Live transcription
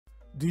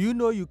Do you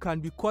know you can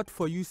be caught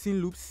for using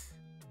loops?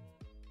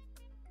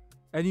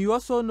 And you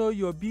also know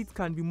your beat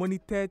can be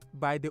monitored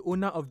by the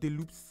owner of the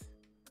loops.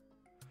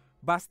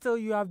 But still,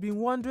 you have been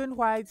wondering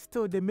why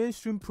still the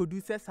mainstream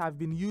producers have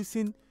been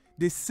using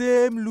the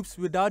same loops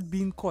without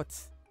being caught.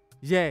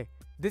 Yeah,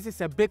 this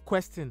is a big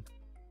question.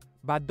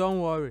 But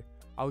don't worry,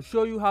 I'll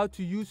show you how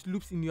to use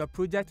loops in your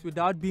project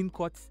without being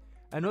caught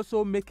and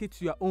also make it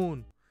your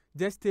own.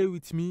 Just stay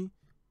with me.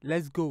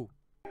 Let's go.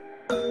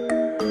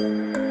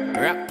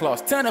 Rap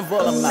plus, turn the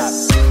volume up.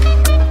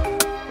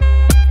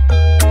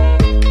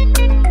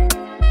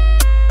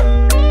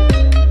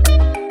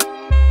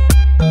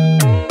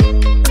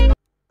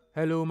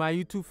 Hello my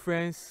YouTube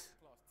friends,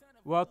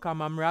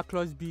 welcome. I'm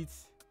Miraculous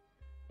Beats,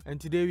 and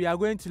today we are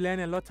going to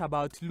learn a lot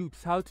about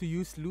loops, how to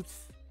use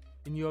loops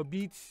in your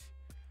beats.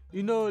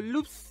 You know,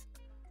 loops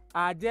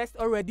are just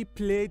already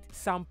played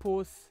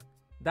samples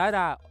that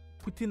are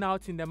putting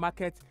out in the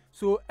market,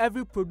 so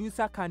every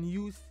producer can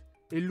use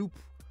a loop,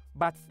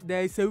 but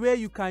there is a way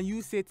you can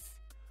use it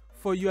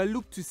for your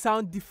loop to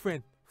sound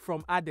different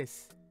from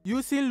others.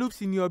 Using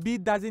loops in your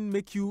beat doesn't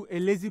make you a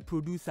lazy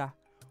producer.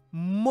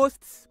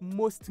 Most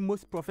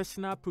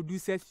professional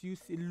producers use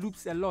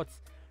loops a lot.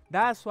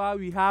 That's why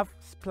we have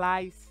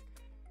Splice,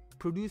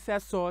 Producer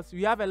Source.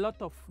 We have a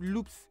lot of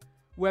loops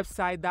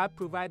websites that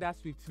provide us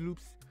with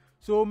loops.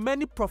 So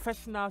many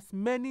professionals,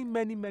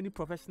 many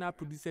professional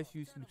producers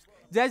use loops.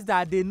 Just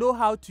that they know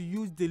how to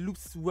use the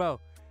loops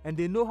well and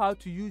they know how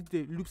to use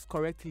the loops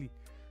correctly.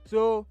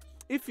 So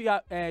if you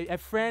are a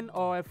friend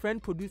or a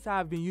friend producer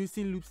have been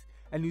using loops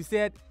and you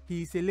said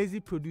he is a lazy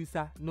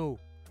producer, no,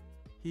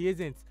 he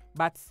isn't.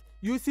 But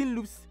using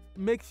loops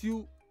makes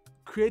you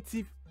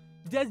creative.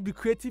 Just be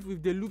creative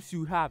with the loops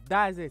you have.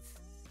 That's it.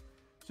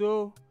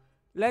 So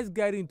let's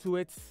get into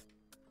it.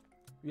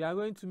 We are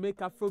going to make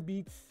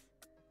Afrobeats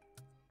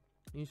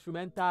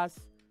instrumentals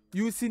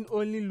using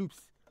only loops,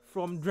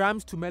 from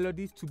drums to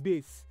melodies to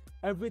bass.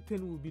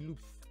 Everything will be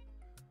loops.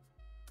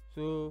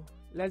 So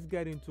let's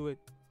get into it.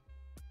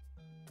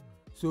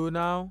 So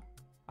now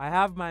I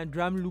have my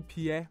drum loop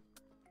here.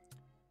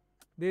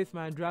 This is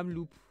my drum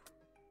loop.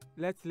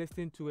 Let's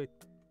listen to it.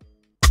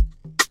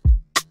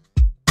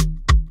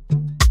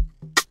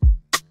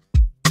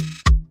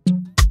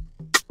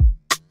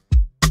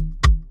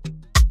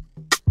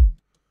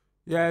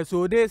 Yeah,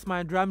 so this is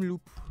my drum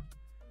loop.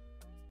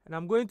 And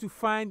I'm going to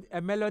find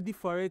a melody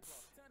for it,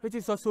 which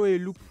is also a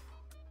loop.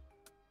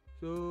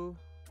 So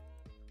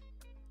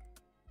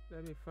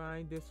let me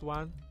find this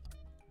one.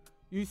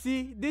 You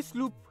see, this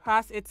loop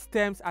has its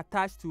stems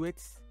attached to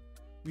it.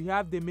 We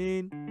have the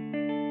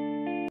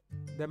main,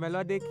 the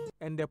melodic,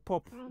 and the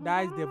pop.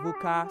 That is the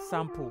vocal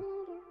sample.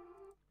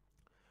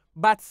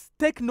 But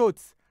take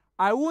note,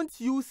 I won't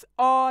use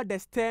all the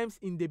stems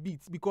in the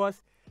beat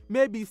because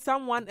maybe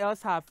someone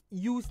else have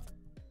used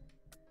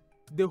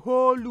the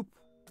whole loop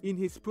in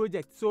his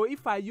project. So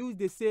if I use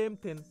the same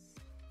thing,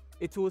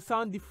 it will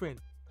sound different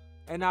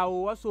and I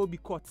will also be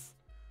caught.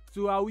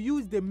 So I will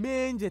use the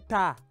main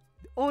guitar,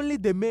 only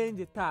the main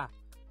guitar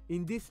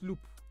in this loop.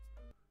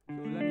 So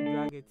let me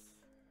drag it.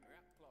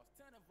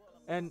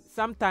 And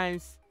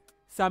sometimes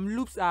some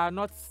loops are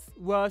not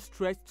well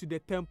stretched to the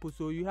tempo,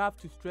 so you have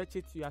to stretch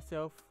it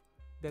yourself.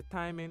 The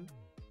timing,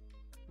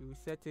 you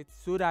set it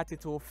so that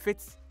it will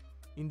fit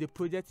in the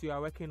project you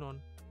are working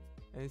on,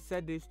 and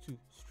set this to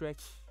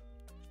stretch.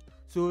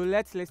 So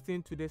let's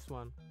listen to this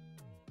one.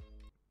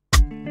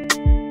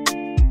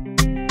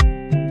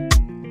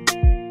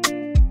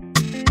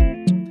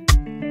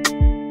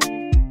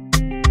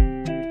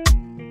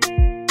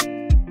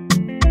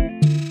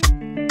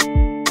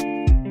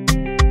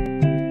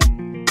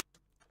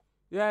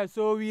 Yeah,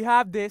 so we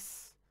have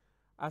this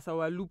as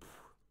our loop.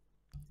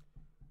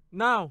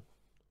 Now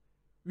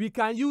we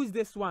can use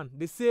this one,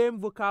 the same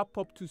vocal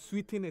pop, to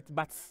sweeten it,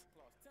 but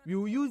we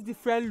will use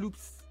different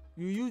loops.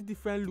 We will use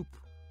different loop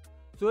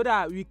so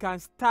that we can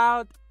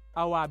start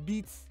our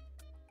beats.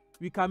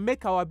 We can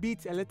make our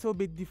beats a little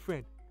bit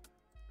different.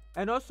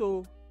 And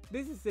also,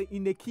 this is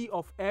in the key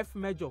of F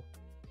major.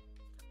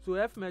 So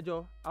F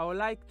major, I would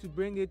like to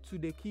bring it to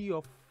the key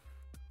of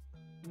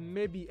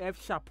maybe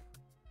F sharp,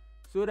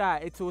 so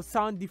that it will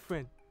sound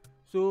different.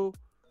 So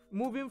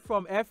moving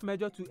from F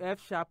major to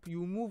F sharp,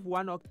 you move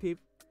one octave.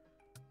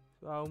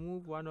 So I'll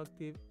move one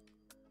octave.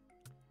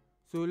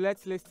 So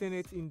let's listen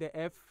it in the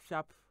F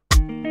sharp.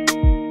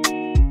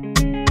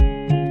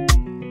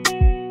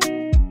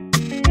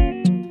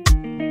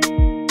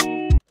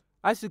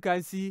 As you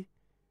can see,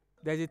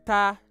 the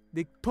guitar,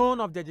 the tone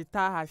of the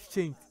guitar has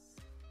changed.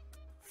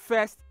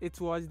 First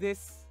it was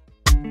this,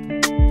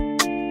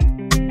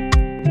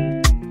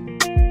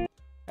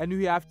 and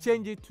we have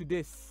changed it to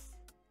this.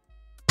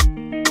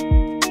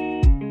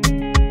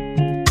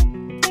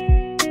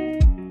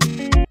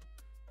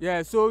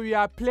 Yeah, so we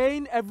are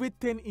playing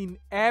everything in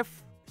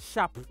F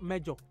sharp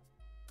major.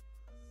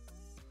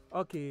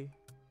 Okay,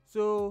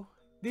 so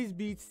these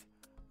beats,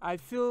 I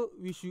feel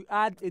we should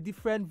add a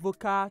different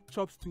vocal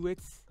chops to it.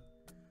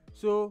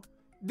 So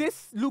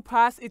this loop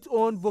has its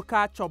own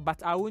vocal chop,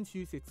 but I won't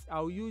use it.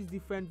 I'll use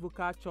different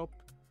vocal chop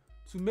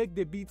to make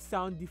the beat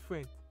sound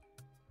different.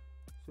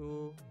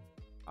 So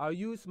I'll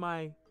use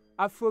my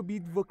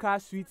Afrobeat vocal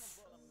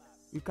suites.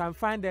 You can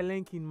find the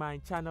link in my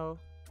channel.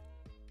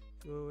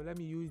 So let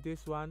me use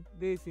this one.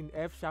 This is in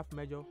F sharp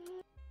major.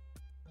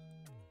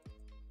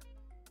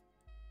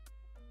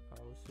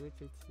 I'll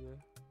switch it here.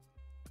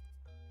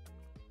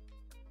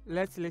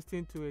 Let's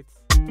listen to it.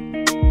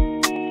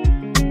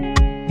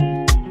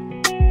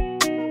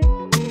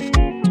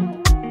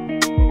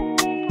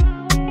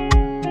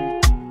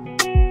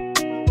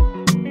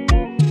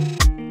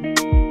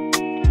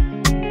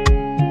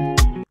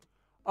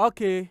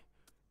 Okay,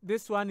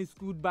 this one is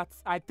good, but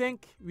I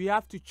think we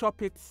have to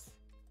chop it.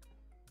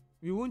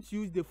 We won't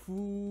use the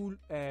full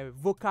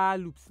vocal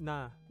loops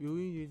now. We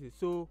won't use it.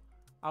 So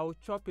I'll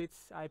chop it.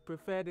 I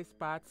prefer this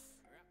part.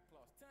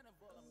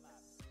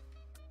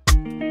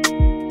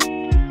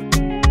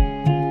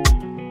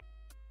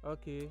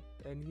 Okay,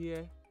 and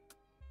here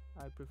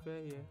I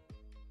prefer here.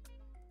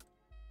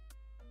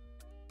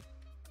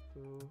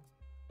 So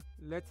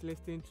let's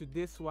listen to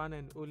this one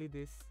and only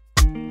this.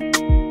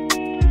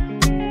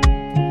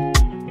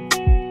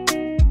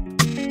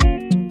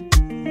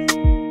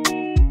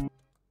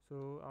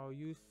 So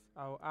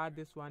I'll add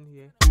this one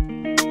here.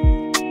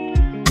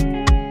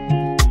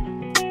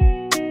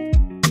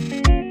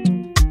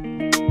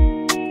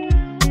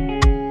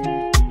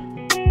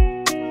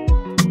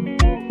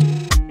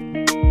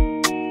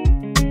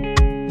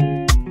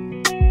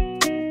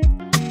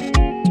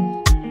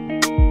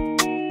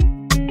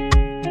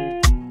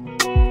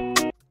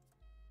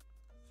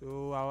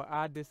 So I'll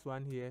add this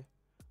one here.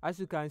 As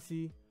you can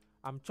see,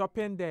 I'm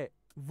chopping the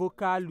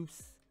vocal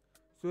loops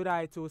so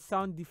that it will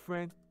sound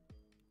different.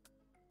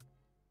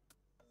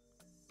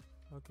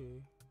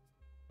 Okay.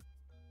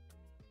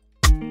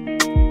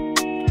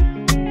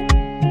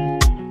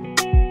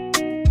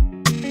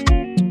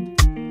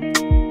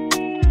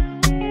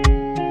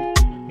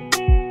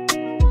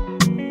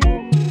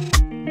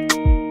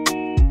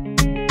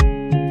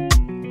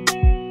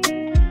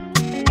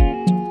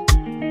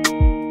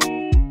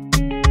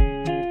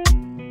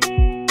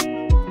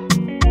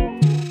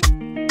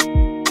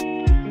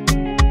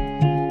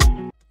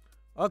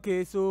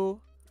 Okay,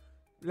 so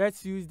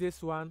let's use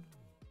this one.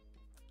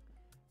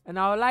 And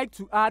I would like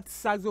to add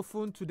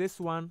saxophone to this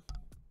one.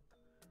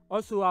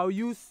 Also, I'll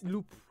use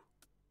loop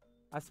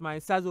as my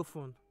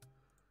saxophone.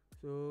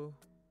 So,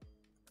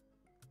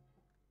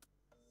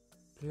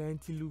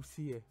 plenty loops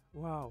here.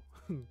 Wow.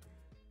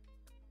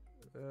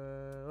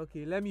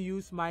 Okay, let me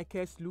use my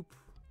case loop.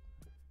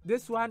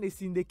 This one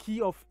is in the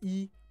key of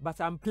E, but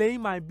I'm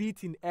playing my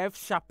beat in F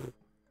sharp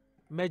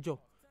major.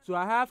 So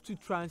I have to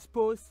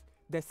transpose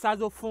the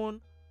saxophone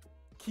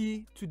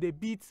key to the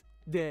beat,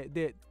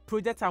 the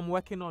project I'm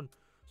working on.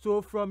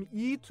 So from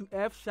E to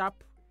F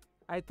sharp,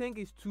 I think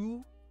it's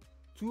two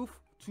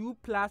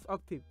plus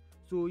octave.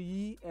 So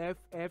E, F,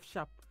 F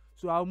sharp.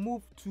 So I'll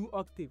move 2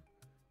 octave.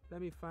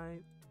 Let me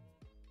find.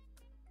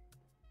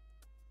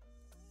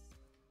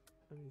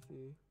 Let me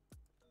see.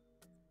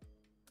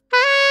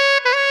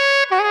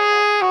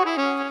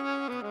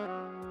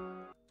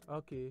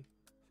 Okay,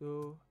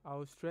 so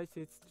I'll stretch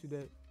it to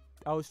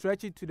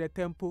the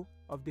tempo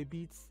of the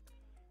beats,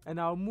 and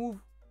I'll move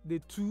the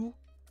 2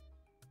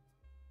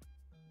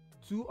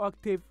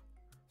 octave.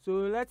 So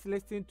let's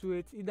listen to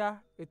it. Either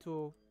it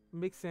will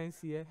make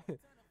sense here.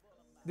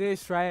 There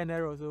is try and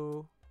error,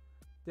 so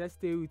just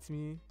stay with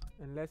me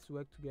and let's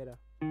work together.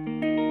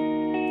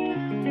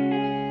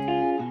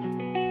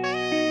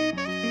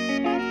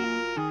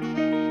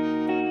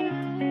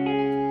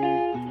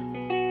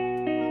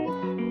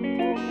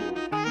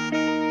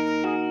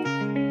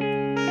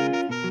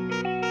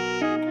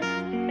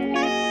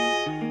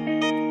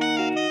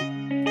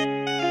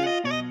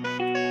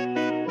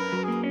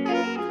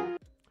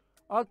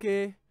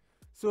 Okay,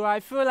 so I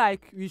feel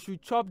like we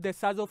should chop the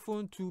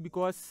saxophone too,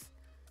 because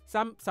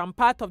some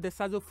part of the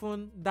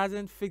saxophone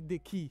doesn't fit the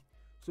key.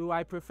 So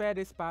I prefer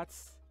this part.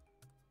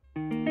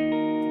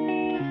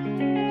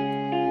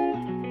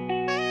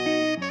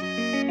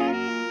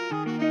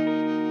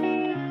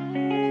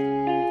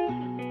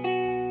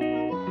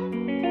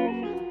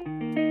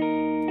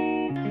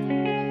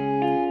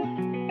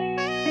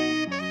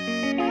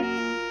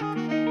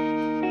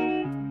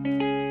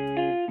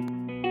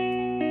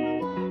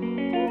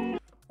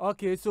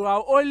 Okay, so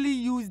I'll only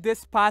use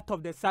this part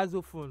of the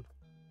saxophone.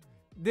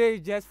 This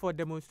is just for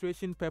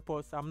demonstration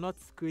purpose. I'm not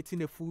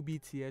creating a full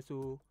beat here,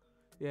 so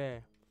yeah.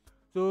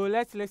 So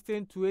let's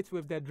listen to it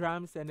with the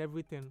drums and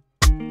everything.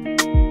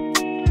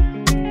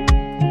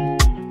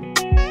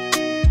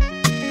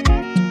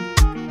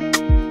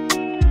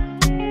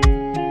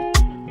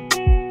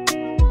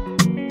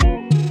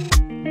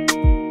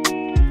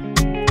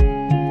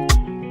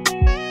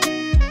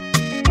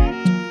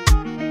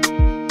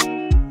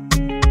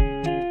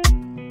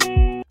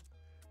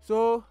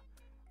 So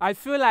I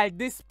feel like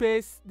this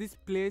place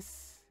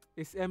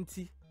is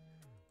empty.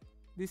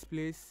 This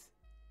place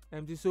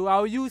empty. So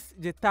I'll use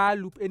guitar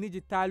loop, any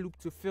guitar loop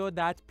to fill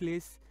that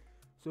place.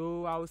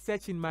 So I'll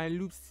search in my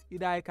loops.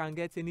 Either I can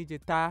get any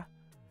guitar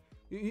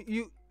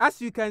you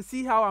as you can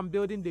see how I'm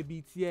building the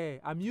beat. Yeah,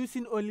 I'm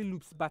using only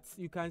loops, but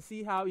you can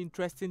see how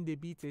interesting the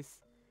beat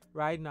is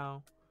right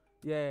now.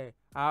 Yeah,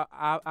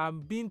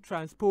 I'm been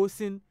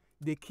transposing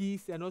the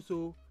keys and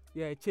also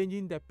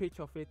changing the pitch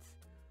of it.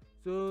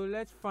 So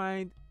let's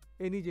find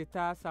any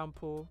guitar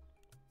sample.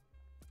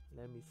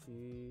 Let me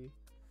see.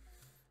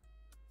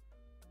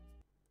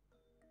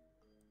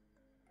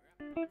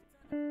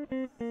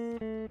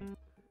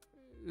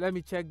 Let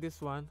me check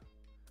this one.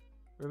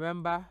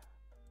 Remember,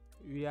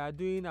 we are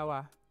doing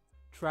our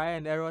try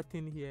and error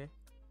thing here.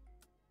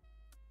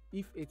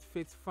 If it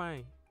fits,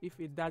 fine. If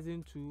it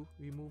doesn't too,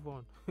 we move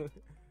on.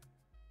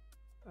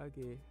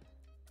 Okay.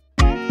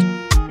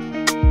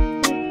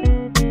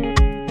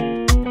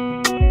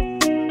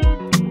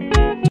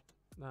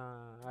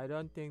 Nah, I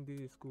don't think this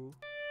is cool.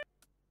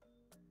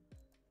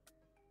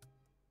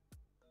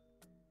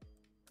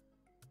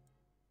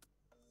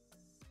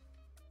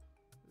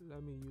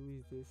 Let me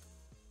use this.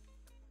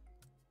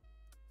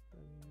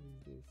 Let me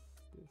use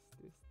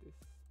this.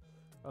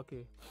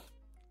 Okay.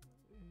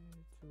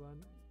 It's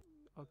 1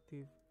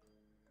 octave.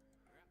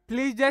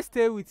 Please just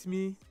stay with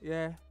me.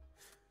 Yeah.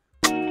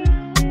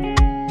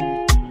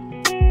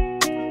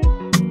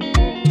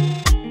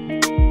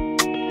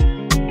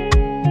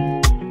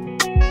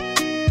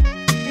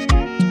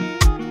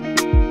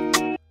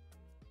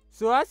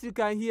 So as you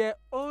can hear,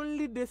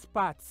 only this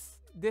part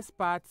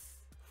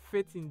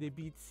fit in the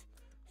beat.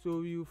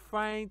 So you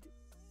find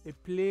a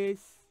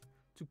place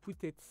to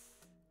put it.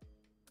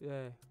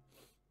 Yeah.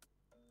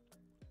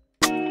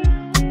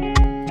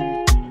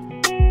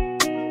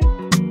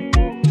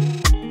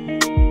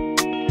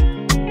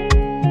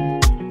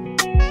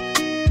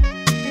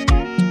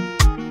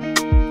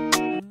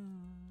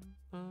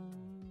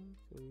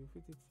 So you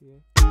put it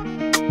here.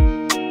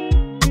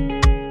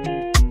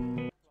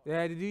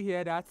 Yeah, did you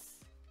hear that?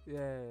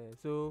 Yeah,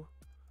 so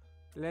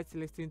let's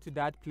listen to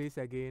that place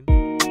again.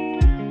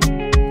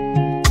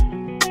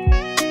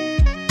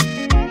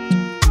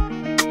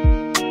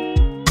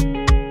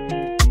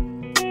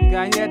 You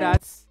can hear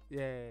that?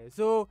 Yeah,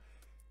 so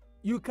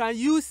you can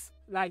use,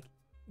 like,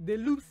 the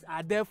loops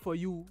are there for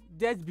you.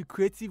 Just be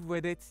creative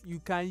with it. You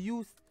can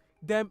use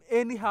them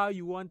anyhow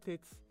you want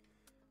it.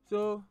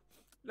 So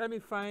let me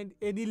find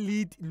any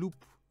lead loop.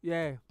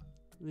 Yeah,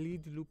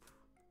 lead loop.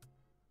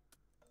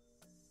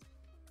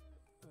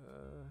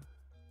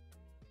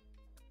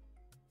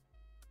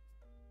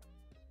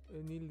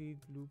 Any lead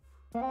loop.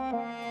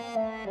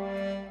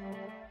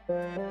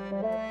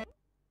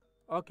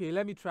 Okay,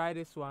 let me try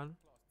this one.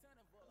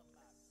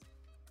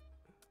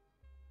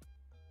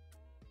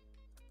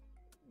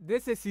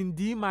 This is in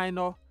D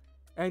minor,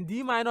 and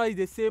D minor is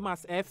the same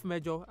as F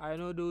major. I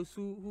know those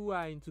who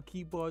are into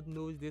keyboard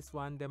knows this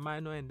one, the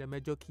minor and the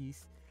major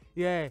keys.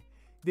 Yeah,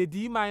 the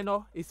D minor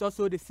is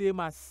also the same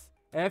as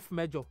F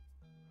major.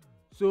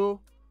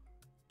 So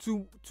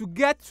to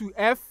get to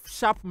F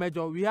sharp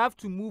major, we have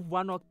to move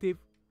 1 octave.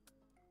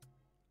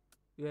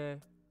 Yeah,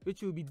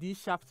 which will be D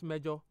sharp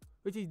major,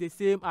 which is the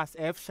same as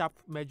F sharp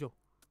major.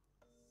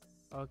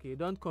 Okay,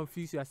 don't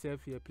confuse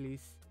yourself here,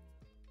 please.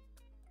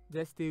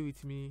 Just stay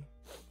with me.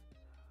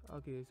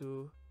 Okay,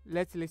 so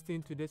let's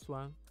listen to this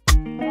one.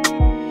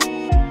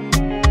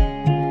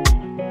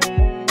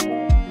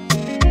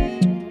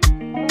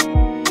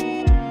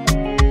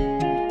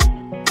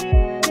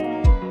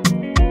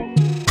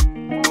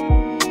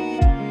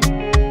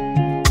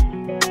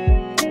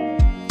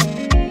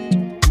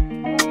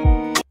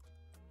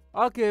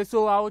 Okay,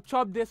 so I'll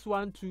chop this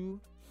one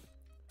too.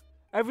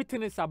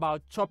 Everything is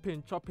about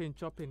chopping.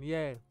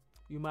 Yeah,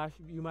 you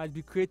must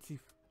be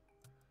creative.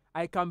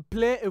 I can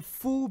play a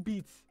full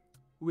beat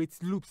with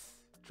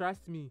loops.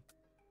 Trust me.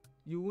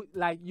 You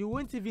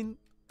won't even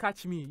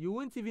catch me. You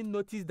won't even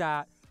notice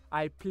that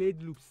I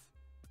played loops.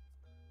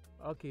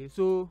 Okay,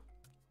 so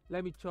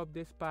let me chop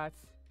this part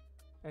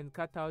and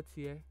cut out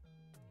here.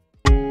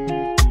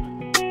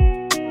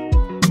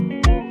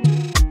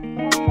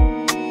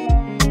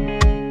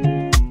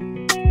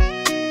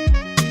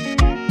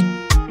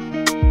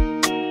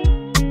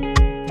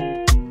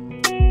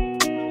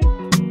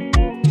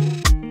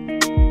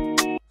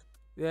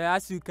 Yeah,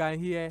 as you can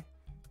hear,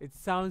 it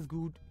sounds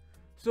good.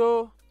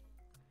 So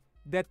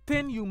the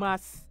thing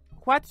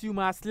what you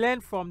must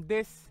learn from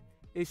this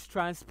is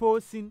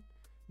transposing.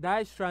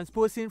 That is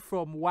transposing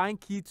from one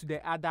key to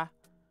the other,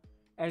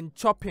 and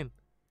chopping.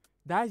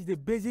 That is the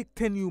basic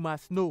thing you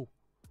must know.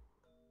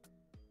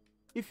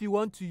 If you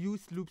want to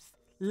use loops,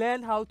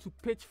 learn how to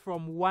pitch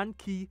from one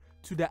key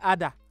to the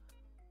other,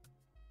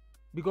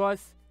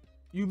 because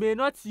you may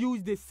not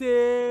use the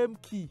same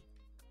key.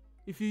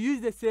 If you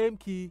use the same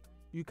key,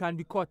 you can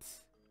be caught.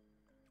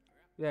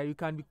 Yeah, you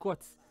can be caught.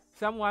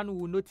 Someone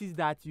will notice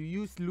that you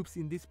use loops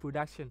in this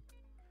production.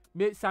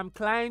 Some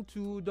clients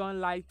who don't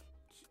like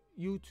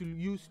you to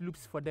use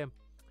loops for them.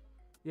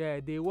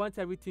 Yeah, they want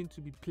everything to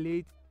be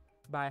played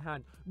by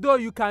hand. Though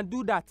you can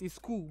do that, it's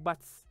cool. But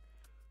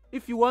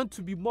if you want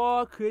to be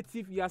more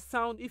creative,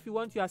 if you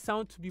want your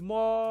sound to be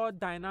more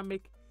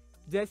dynamic,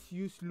 just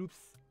use loops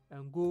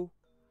and go.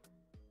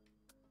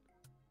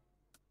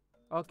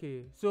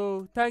 Okay,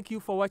 so thank you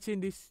for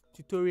watching these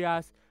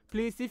tutorials.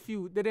 Please, if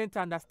you didn't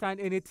understand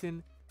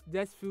anything,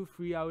 just feel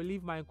free. I will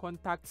leave my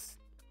contacts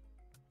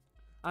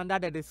under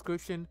the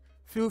description.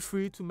 Feel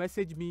free to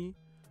message me.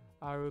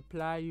 I'll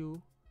reply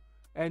you.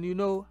 And you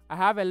know, I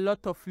have a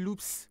lot of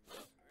loops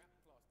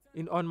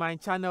on my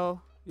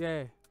channel.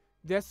 Yeah,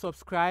 just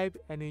subscribe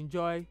and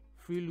enjoy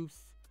free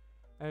loops.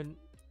 And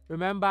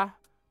remember,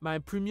 my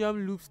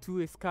premium loops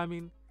too is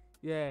coming.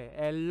 Yeah,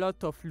 a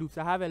lot of loops.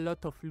 I have a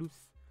lot of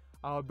loops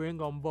I'll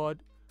bring on board,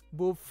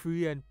 both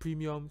free and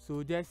premium.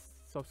 So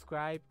just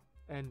subscribe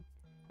and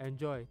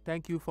enjoy.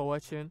 Thank you for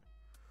watching.